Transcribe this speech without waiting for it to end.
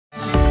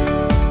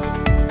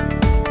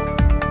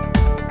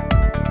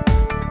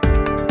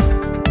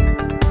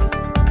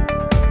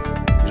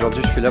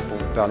suis là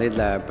pour vous parler de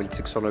la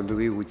politique sur le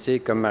bruit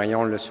routier. Comme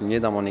Marion l'a souligné,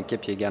 dans mon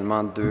équipe, il y a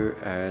également deux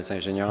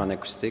ingénieurs en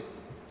acoustique.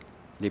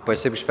 Il est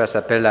possible que je fasse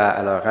appel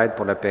à leur aide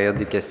pour la période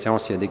des questions,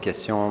 s'il y a des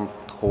questions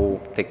trop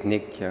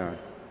techniques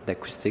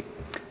d'acoustique.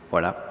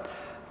 Voilà.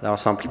 Alors,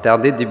 sans plus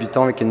tarder,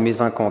 débutons avec une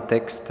mise en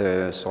contexte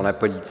sur la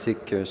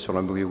politique sur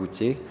le bruit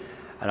routier.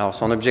 Alors,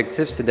 son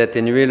objectif, c'est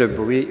d'atténuer le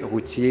bruit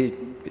routier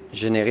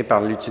généré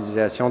par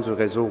l'utilisation du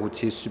réseau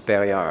routier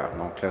supérieur,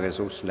 donc le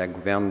réseau sous la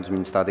gouverne du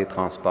ministère des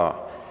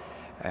Transports.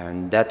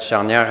 Une date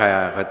charnière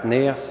à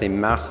retenir, c'est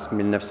mars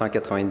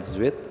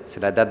 1998.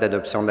 C'est la date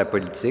d'adoption de la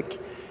politique.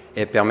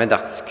 Elle permet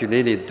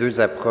d'articuler les deux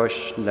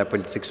approches de la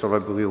politique sur le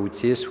bruit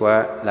routier,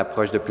 soit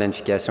l'approche de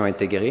planification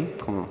intégrée,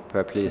 qu'on peut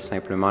appeler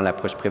simplement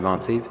l'approche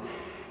préventive,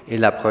 et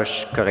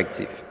l'approche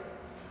corrective.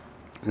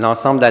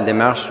 L'ensemble de la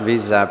démarche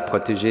vise à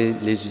protéger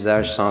les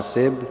usages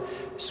sensibles,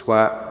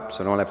 soit,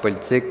 selon la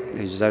politique,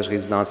 les usages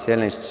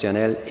résidentiels,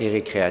 institutionnels et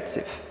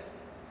récréatifs.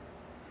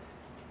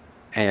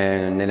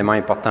 Un élément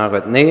important à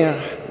retenir,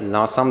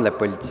 l'ensemble de la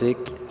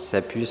politique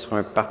s'appuie sur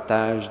un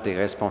partage des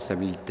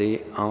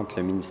responsabilités entre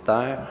le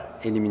ministère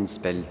et les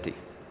municipalités.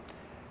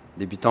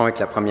 Débutons avec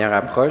la première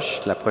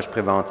approche, l'approche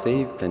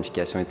préventive,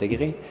 planification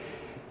intégrée.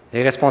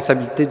 Les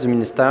responsabilités du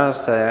ministère,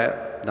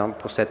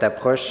 pour cette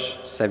approche,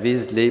 ça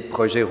vise les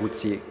projets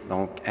routiers,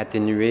 donc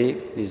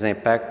atténuer les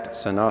impacts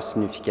sonores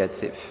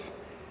significatifs.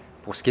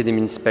 Pour ce qui est des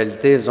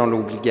municipalités, elles ont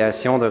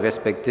l'obligation de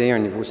respecter un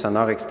niveau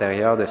sonore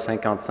extérieur de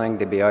 55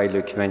 dBA et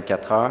le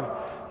Q24h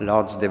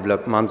lors du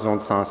développement de zones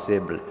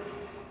sensibles.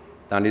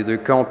 Dans les deux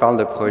cas, on parle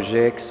de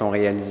projets qui sont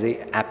réalisés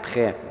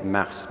après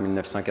mars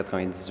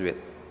 1998.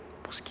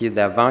 Pour ce qui est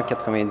d'avant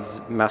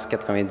mars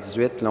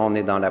 1998, là, on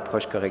est dans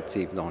l'approche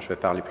corrective, dont je vais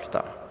parler plus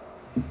tard.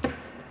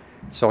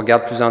 Si on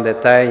regarde plus en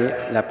détail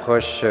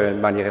l'approche,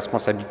 les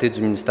responsabilités du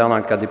ministère dans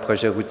le cadre des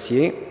projets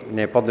routiers, il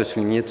importe de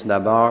souligner tout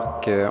d'abord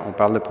qu'on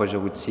parle de projets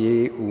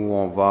routiers où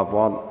on va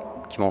avoir,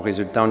 qui vont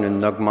résulter en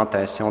une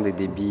augmentation des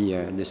débits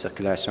de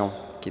circulation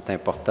qui est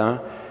important,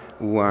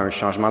 ou un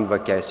changement de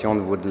vocation au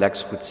niveau de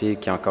l'axe routier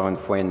qui, encore une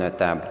fois, est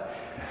notable.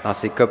 Dans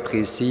ces cas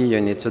précis, il y a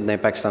une étude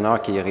d'impact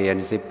sonore qui est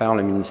réalisée par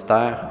le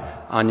ministère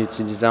en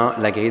utilisant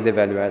la grille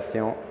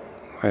d'évaluation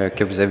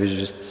que vous avez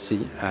juste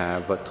ici à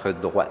votre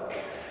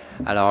droite.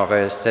 Alors,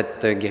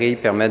 cette grille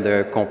permet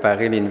de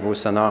comparer les niveaux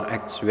sonores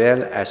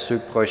actuels à ceux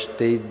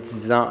projetés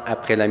 10 ans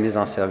après la mise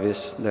en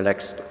service de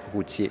l'axe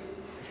routier.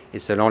 Et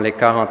selon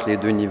l'écart entre les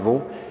deux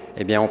niveaux,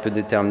 eh bien, on peut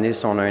déterminer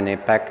si on a un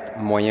impact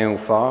moyen ou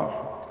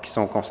fort, qui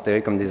sont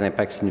considérés comme des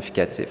impacts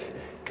significatifs.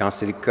 Quand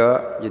c'est le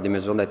cas, il y a des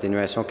mesures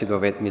d'atténuation qui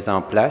doivent être mises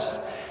en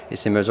place, et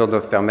ces mesures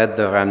doivent permettre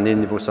de ramener le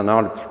niveau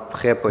sonore le plus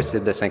près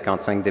possible de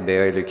 55 dBA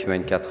et le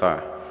Q24h.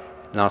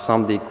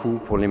 L'ensemble des coûts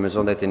pour les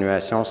mesures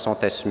d'atténuation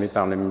sont assumés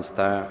par le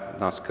ministère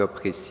dans ce cas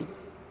précis.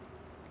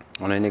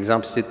 On a un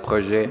exemple ici de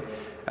projet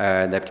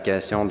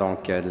d'application,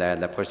 donc de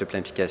l'approche de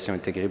planification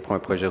intégrée pour un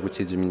projet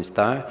routier du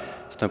ministère.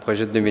 C'est un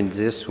projet de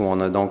 2010 où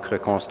on a donc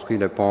reconstruit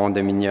le pont de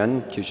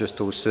Mignonne, qui est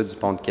juste au sud du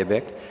pont de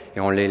Québec,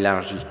 et on l'a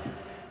élargi.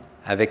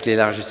 Avec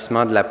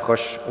l'élargissement de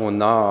l'approche au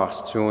nord,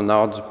 située au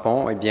nord du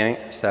pont, eh bien,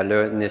 ça a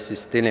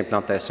nécessité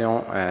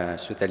l'implantation,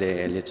 suite à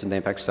l'étude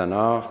d'impact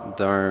sonore,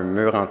 d'un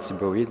mur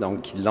anti-bruit,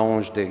 donc qui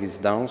longe des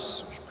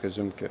résidences. Je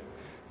présume que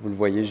vous le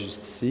voyez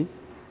juste ici.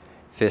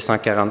 Fait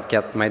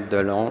 144 mètres de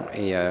long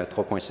et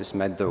 3,6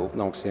 mètres de haut.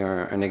 Donc, c'est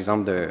un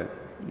exemple de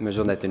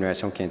mesure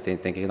d'atténuation qui a été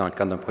intégrée dans le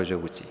cadre d'un projet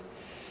routier.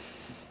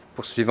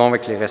 Poursuivons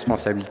avec les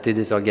responsabilités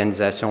des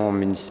organisations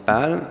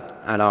municipales.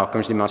 Alors,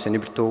 comme je l'ai mentionné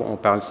plus tôt, on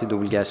parle ici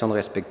d'obligation de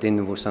respecter le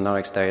niveau sonore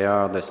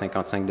extérieur de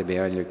 55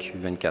 dBA et le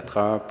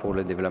Q24h pour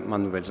le développement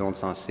de nouvelles zones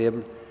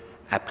sensibles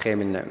après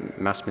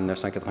mars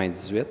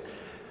 1998.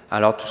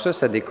 Alors, tout ça,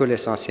 ça découle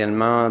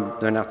essentiellement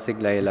d'un article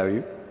de la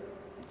LAU,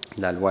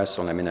 la Loi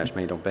sur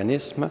l'aménagement et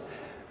l'urbanisme,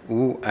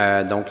 où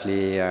donc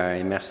les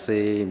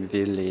MRC,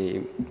 villes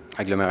et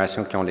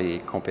agglomérations qui ont les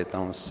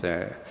compétences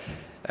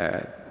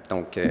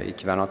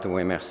équivalentes au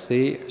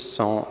MRC,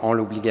 ont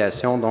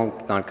l'obligation,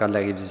 donc, dans le cadre de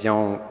la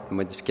révision,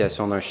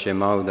 modification d'un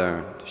schéma ou d'un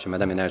schéma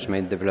d'aménagement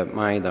et de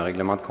développement et d'un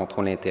règlement de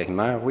contrôle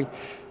intérimaire, oui,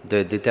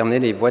 de déterminer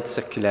les voies de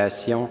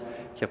circulation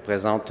qui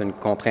représentent une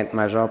contrainte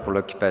majeure pour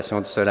l'occupation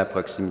du sol à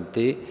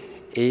proximité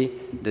et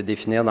de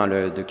définir dans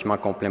le document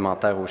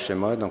complémentaire au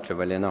schéma, donc le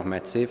volet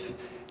normatif,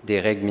 des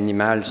règles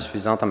minimales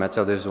suffisantes en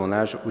matière de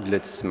zonage ou de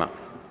lotissement.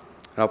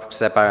 Alors, pour que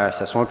ça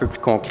soit un peu plus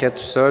concret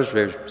tout ça, je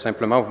vais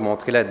simplement vous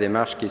montrer la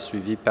démarche qui est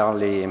suivie par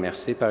les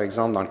MRC, par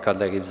exemple, dans le cadre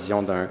de la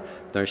révision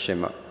d'un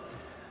schéma.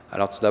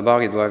 Alors, tout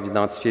d'abord, ils doivent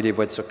identifier les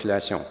voies de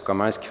circulation.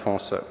 Comment est-ce qu'ils font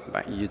ça?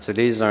 Bien, ils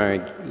utilisent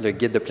le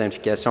guide de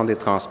planification des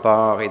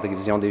transports et de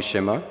révision des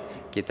schémas,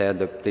 qui était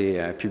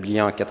adopté,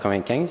 publié en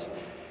 1995,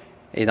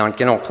 et dans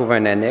lequel on retrouve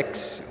un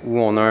annexe où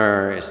on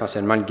a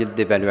essentiellement le guide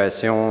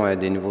d'évaluation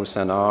des niveaux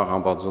sonores en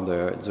bordure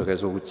du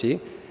réseau routier.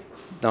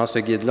 Dans ce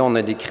guide-là, on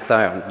a des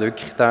critères, 2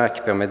 critères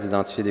qui permettent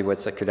d'identifier des voies de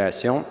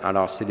circulation.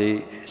 Alors, c'est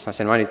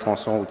essentiellement les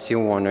tronçons routiers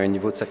où on a un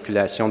niveau de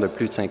circulation de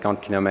plus de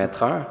 50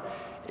 km/h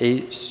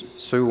et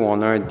ceux où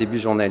on a un début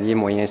journalier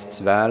moyen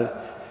estival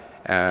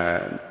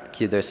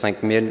qui est de 5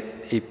 000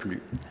 et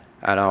plus.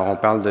 Alors, on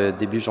parle de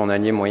débit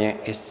journalier moyen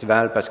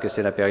estival parce que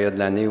c'est la période de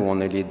l'année où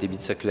on a les débits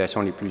de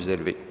circulation les plus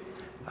élevés.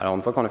 Alors,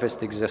 une fois qu'on a fait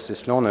cet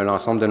exercice-là, on a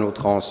l'ensemble de nos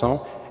tronçons,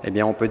 eh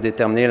bien, on peut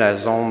déterminer la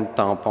zone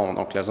tampon,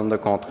 donc la zone de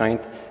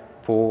contrainte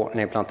pour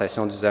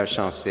l'implantation d'usages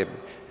sensibles.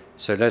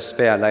 Cela se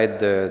fait à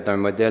l'aide d'un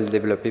modèle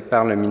développé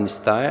par le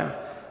ministère,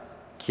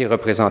 qui est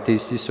représenté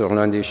ici sur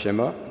l'un des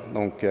schémas,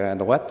 donc à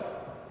droite.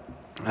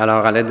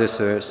 Alors, à l'aide de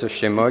ce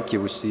schéma, qui est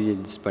aussi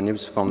disponible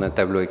sous forme d'un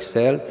tableau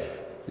Excel,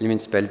 les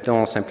municipalités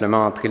ont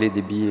simplement entré les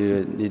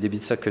débits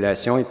de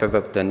circulation. Ils peuvent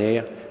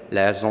obtenir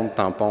la zone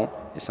tampon,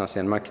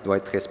 essentiellement, qui doit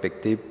être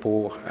respectée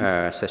pour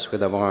s'assurer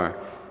d'avoir un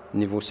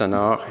niveau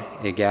sonore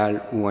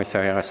égal ou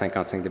inférieur à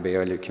 55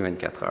 dBA LQ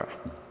 24 heures.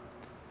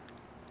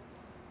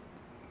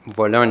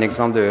 Voilà un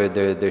exemple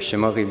de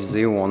schéma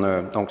révisé où on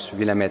a donc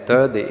suivi la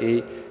méthode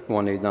et où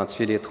on a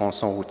identifié les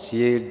tronçons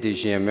routiers, des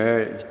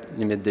GME,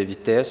 limite de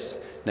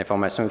vitesse.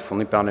 L'information est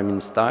fournie par le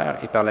ministère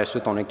et par la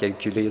suite, on a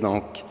calculé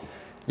donc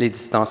les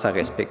distances à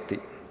respecter.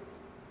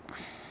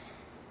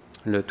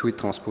 Le tout est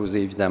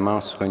transposé évidemment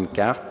sur une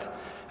carte.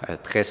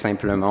 Très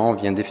simplement, on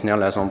vient définir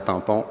la zone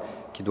tampon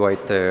qui doit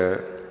être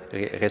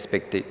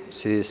respectée.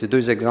 Ces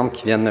deux exemples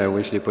qui viennent,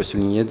 oui, je ne l'ai pas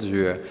souligné,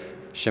 du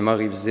schéma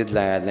révisé de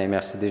la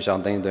MRC des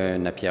Jardins de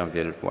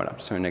Napierville. Voilà,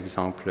 c'est un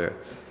exemple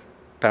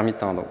parmi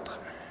tant d'autres.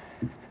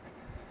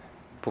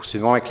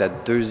 Poursuivons avec la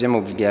deuxième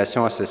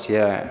obligation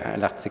associée à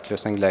l'article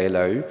 5 de la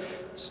LAU,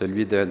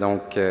 celui de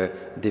donc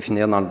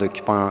définir dans le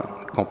document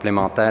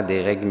complémentaire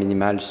des règles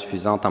minimales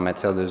suffisantes en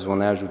matière de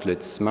zonage ou de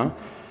lotissement.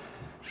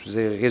 Je vous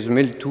ai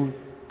résumé le tout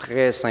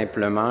très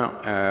simplement.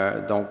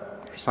 Donc,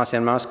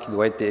 essentiellement, ce qui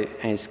doit être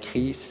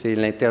inscrit, c'est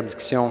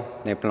l'interdiction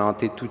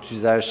d'implanter tout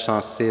usage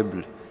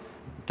sensible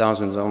dans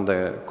une zone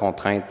de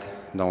contrainte,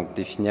 donc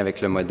définie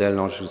avec le modèle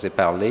dont je vous ai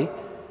parlé,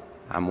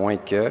 à moins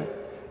qu'il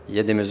y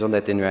ait des mesures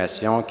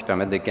d'atténuation qui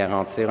permettent de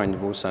garantir un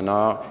niveau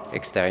sonore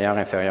extérieur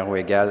inférieur ou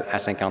égal à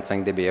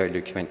 55 dBA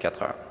LQ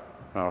 24 heures.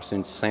 Alors, c'est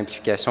une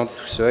simplification de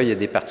tout ça. Il y a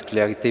des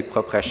particularités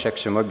propres à chaque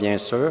schéma, bien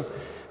sûr,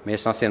 mais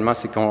essentiellement,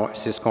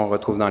 c'est ce qu'on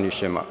retrouve dans les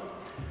schémas.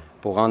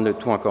 Pour rendre le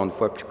tout, encore une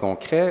fois, plus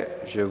concret,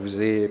 je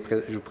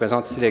vous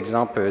présente ici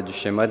l'exemple du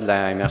schéma de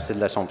la MRC de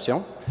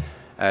l'Assomption.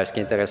 Ce qui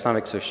est intéressant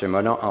avec ce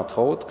schéma-là, entre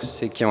autres,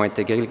 c'est qu'ils ont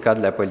intégré le cadre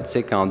de la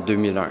politique en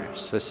 2001.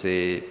 Ça,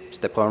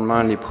 c'était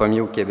probablement les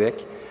premiers au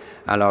Québec.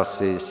 Alors,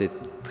 c'est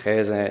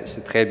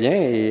très bien.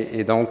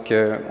 Et donc,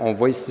 on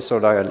voit ici sur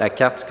la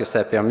carte ce que ça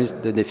a permis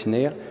de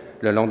définir.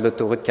 Le long de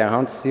l'autoroute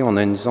 40, ici, on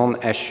a une zone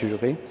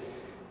assurée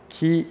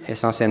qui,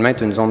 essentiellement, est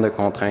une zone de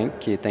contrainte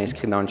qui est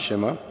inscrite dans le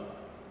schéma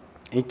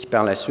et qui,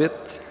 par la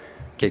suite,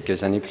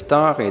 quelques années plus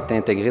tard, a été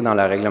intégrée dans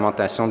la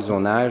réglementation du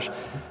zonage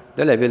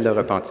de la ville de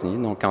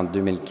Repentigny, donc en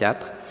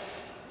 2004,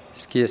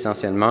 ce qui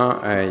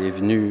essentiellement est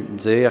venu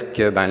dire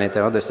que à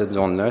l'intérieur de cette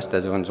zone-là,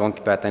 c'est-à-dire une zone qui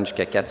peut atteindre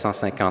jusqu'à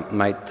 450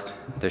 mètres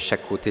de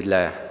chaque côté de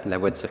la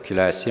voie de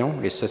circulation,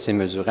 et ça, c'est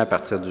mesuré à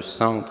partir du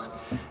centre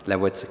de la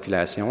voie de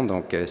circulation.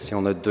 Donc, si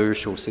on a deux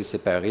chaussées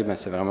séparées,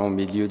 c'est vraiment au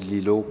milieu de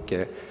l'îlot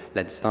que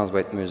la distance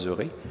va être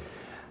mesurée.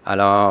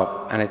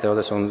 Alors, à l'intérieur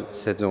de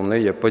cette zone-là,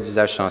 il n'y a pas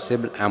d'usage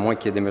sensible, à moins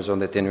qu'il y ait des mesures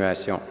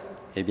d'atténuation.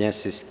 Eh bien,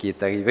 c'est ce qui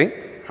est arrivé.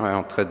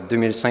 Entre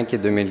 2005 et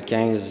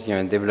 2015, il y a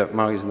un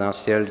développement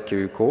résidentiel qui a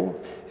eu cours,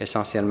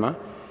 essentiellement,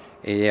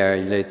 et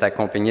il a été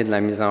accompagné de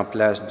la mise en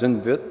place d'une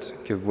butte,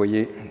 que vous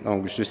voyez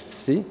donc juste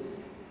ici,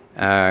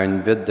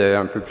 une butte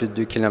d'un peu plus de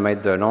 2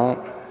 km de long,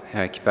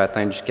 qui peut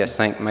atteindre jusqu'à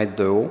 5 mètres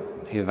de haut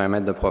et 20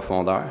 mètres de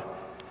profondeur,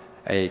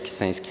 et qui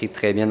s'inscrit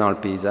très bien dans le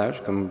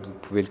paysage, comme vous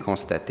pouvez le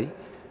constater.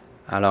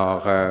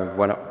 Alors,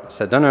 voilà,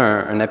 ça donne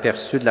un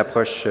aperçu de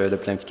l'approche de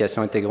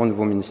planification intégrée au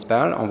niveau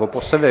municipal. On va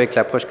poursuivre avec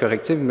l'approche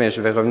corrective, mais je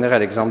vais revenir à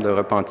l'exemple de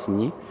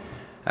Repentigny.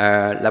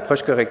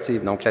 L'approche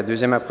corrective, donc la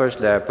deuxième approche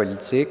de la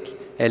politique,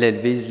 elle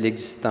vise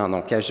l'existant,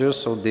 donc agir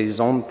sur des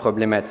zones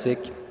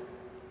problématiques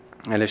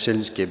à l'échelle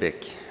du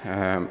Québec.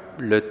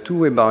 Le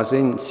tout est basé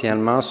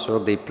initialement sur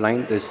des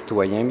plaintes de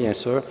citoyens, bien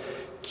sûr,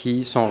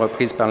 qui sont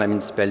reprises par la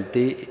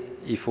municipalité.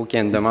 Il faut qu'il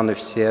y ait une demande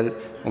officielle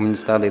au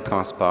ministère des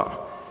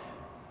Transports.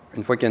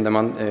 Une fois qu'il y a une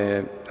demande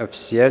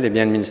officielle, eh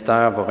bien, le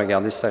ministère va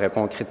regarder si ça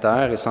répond aux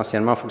critères.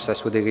 Essentiellement, il faut que ce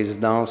soit des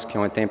résidences qui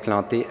ont été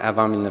implantées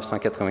avant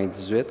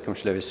 1998, comme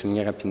je l'avais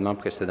souligné rapidement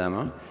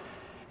précédemment,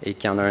 et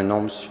qu'il y en a un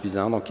nombre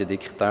suffisant. Donc, il y a des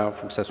critères.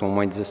 Il faut que ce soit au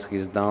moins 10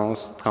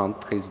 résidences,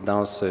 30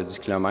 résidences du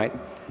kilomètre.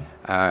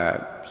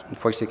 Une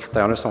fois que ces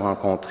critères-là sont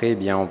rencontrés, eh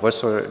bien,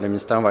 le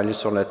ministère va aller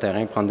sur le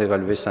terrain, prendre des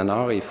relevés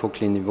sonores, et il faut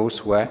que les niveaux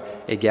soient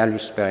égaux ou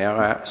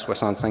supérieurs à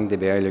 65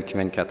 dBA LQ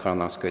 24 heures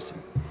dans ce cas-ci.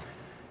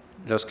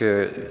 Lorsque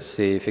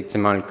c'est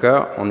effectivement le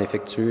cas, on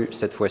effectue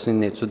cette fois-ci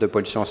une étude de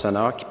pollution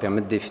sonore qui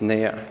permet de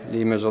définir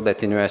les mesures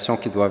d'atténuation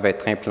qui doivent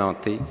être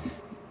implantées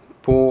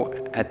pour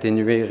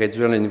atténuer et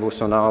réduire le niveau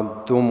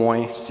sonore d'au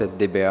moins 7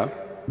 dBA.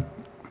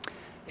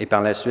 Et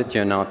par la suite, il y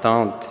a une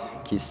entente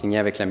qui est signée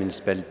avec la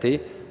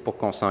municipalité pour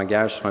qu'on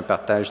s'engage sur un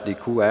partage des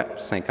coûts à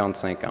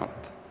 50-50.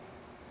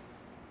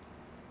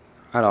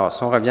 Alors,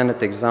 si on revient à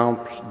notre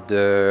exemple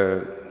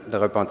de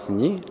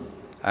Repentigny,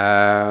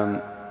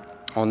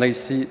 on a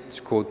ici,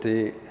 du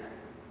côté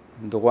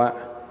droit,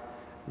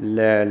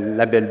 le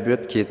label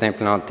but qui est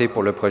implanté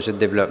pour le projet de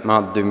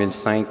développement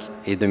 2005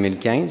 et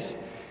 2015.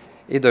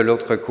 Et de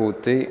l'autre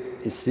côté,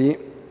 ici,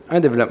 un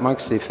développement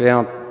qui s'est fait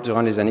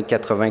durant les années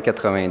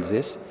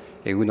 80-90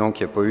 et où donc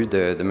il n'y a pas eu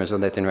de mesures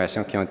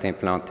d'atténuation qui ont été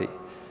implantées.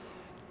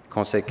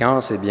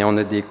 Conséquence, eh bien, on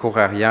a des cours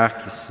arrière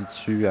qui se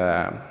situent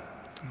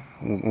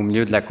au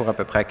milieu de la cour à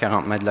peu près à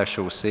 40 mètres de la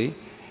chaussée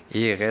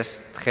et il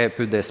reste très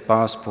peu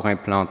d'espace pour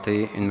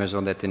implanter une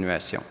mesure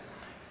d'atténuation.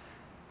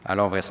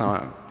 Alors,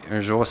 un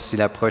jour, si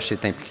l'approche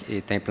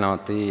est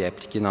implantée et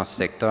appliquée dans ce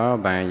secteur,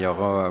 bien, il y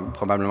aura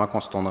probablement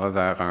qu'on se tournera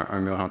vers un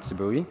mur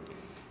anti-bruit.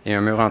 Et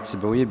un mur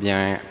anti-bruit,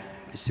 bien,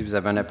 ici, vous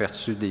avez un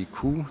aperçu des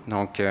coûts.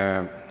 Donc,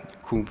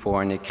 coût pour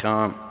un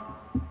écran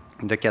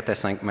de 4 à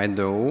 5 mètres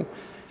de haut.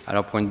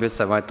 Alors, pour une butte,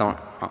 ça va être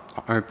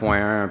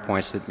 1,1,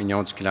 1,7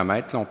 million du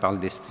kilomètre. Là, on parle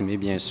d'estimé,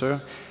 bien sûr.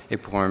 Et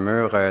pour un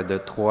mur de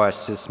 3 à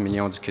 6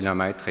 millions du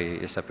kilomètre,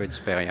 et ça peut être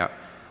supérieur.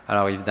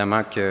 Alors,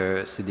 évidemment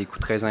que c'est des coûts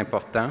très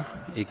importants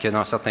et que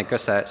dans certains cas,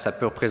 ça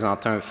peut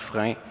représenter un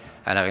frein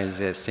à la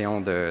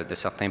réalisation de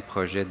certains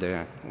projets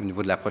au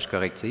niveau de l'approche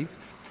corrective.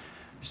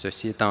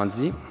 Ceci étant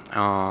dit,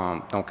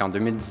 donc en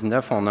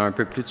 2019, on a un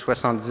peu plus de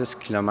 70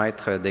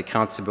 km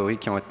d'écrans anti-bruit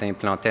qui ont été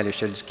implantés à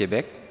l'échelle du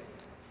Québec,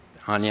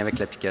 en lien avec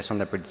l'application de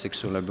la politique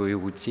sur le bruit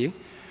routier.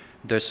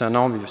 De ce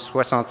nombre,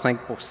 65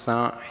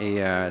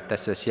 est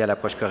associé à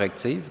l'approche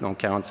corrective, donc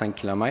 45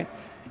 km,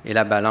 et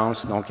la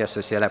balance, donc,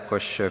 associée à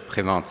l'approche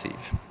préventive.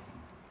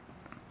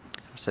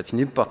 Ça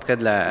finit le portrait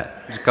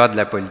du cadre de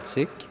la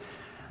politique.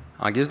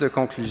 En guise de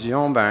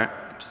conclusion, ben,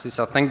 c'est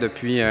certain que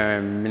depuis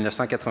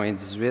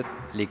 1998,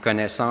 les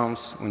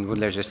connaissances au niveau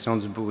de la gestion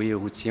du bruit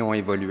routier ont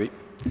évolué.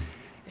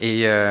 Et il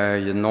y a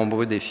de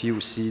nombreux défis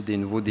aussi, des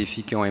nouveaux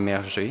défis qui ont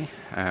émergé.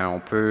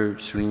 On peut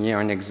souligner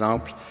un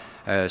exemple,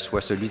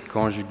 soit celui de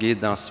conjuguer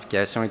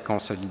densification et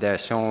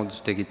consolidation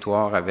du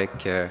territoire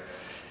avec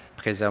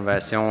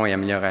préservation et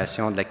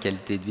amélioration de la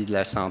qualité de vie de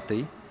la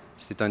santé.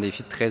 C'est un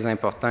défi très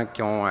important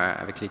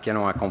avec lesquels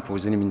on a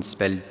composé les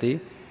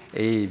municipalités.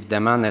 Et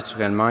évidemment,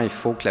 naturellement, il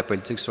faut que la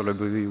politique sur le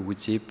bruit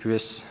routier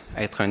puisse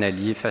être un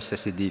allié face à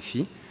ces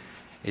défis.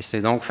 Et c'est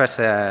donc face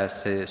à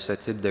ce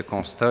type de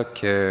constat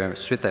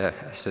suite à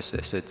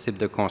ce type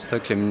de constat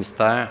que le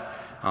ministère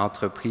a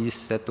entrepris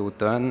cet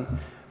automne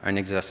un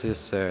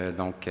exercice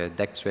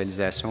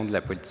d'actualisation de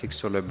la politique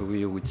sur le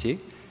bruit routier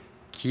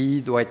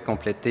qui doit être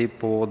complété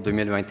pour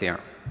 2021.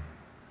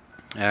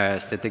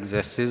 Cet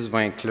exercice va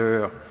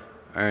inclure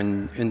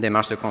une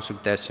démarche de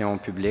consultation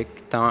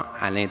publique, tant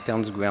à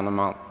l'interne du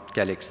gouvernement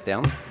qu'à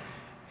l'externe,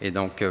 et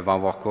donc va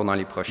avoir cours dans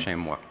les prochains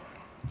mois.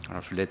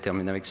 Alors, je voulais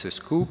terminer avec ce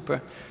scoop,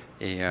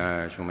 et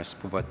je vous remercie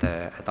pour votre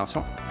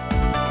attention.